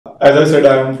as I said,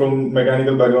 I am from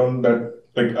mechanical background. That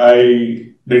like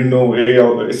I didn't know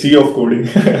a C of coding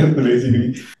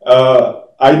basically.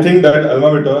 I think that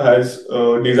AlmaBetter has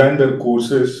designed their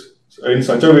courses in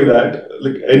such a way that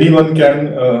like anyone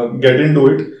can get into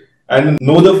it and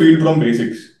know the field from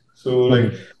basics. So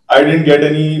like I didn't get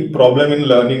any problem in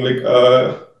learning. Like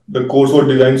the course was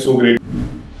designed so great.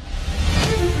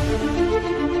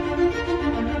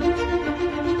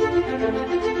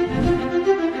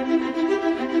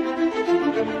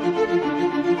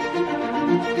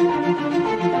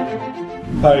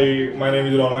 Hi, my name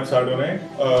is Ronak.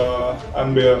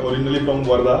 I'm originally from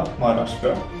Varda,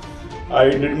 Maharashtra. I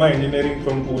did my engineering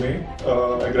from Pune.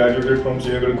 I graduated from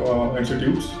Srinagar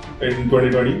Institutes in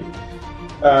 2020.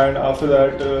 And after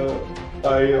that,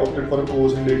 I opted for a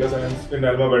course in data science in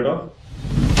AlmaBetter.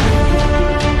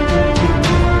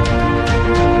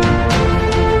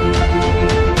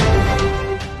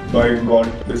 So I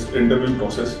got this interview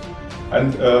process,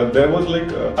 and there was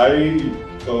like I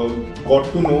got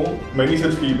to know many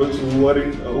such people who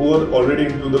are already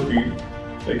into the field.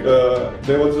 Like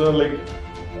there was a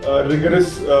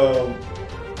rigorous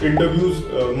interviews,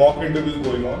 mock interviews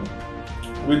going on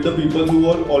with the people who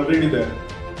were already there,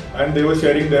 and they were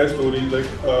sharing their stories, like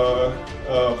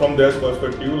from their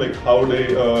perspective, like how they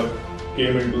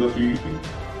came into the field,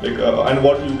 like and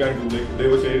what you can do. Like they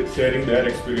were sharing their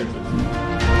experiences.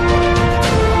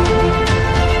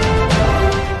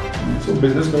 So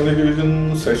business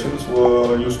communication sessions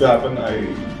used to happen,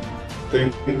 I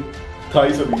think,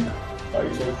 thrice a week,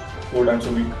 thrice or 4 times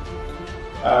a week,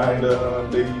 and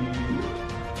they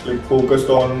like focused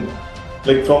on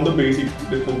like from the basics.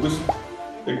 They focused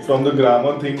like from the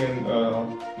grammar thing and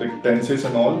like tenses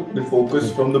and all. They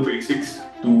focused from the basics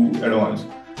to advanced,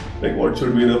 like what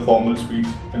should be the formal speech,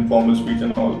 informal speech,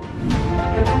 and all.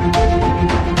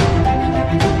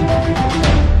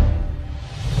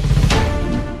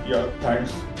 Yeah,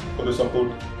 thanks for the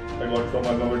support I got from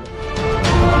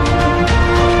AlmaBetter.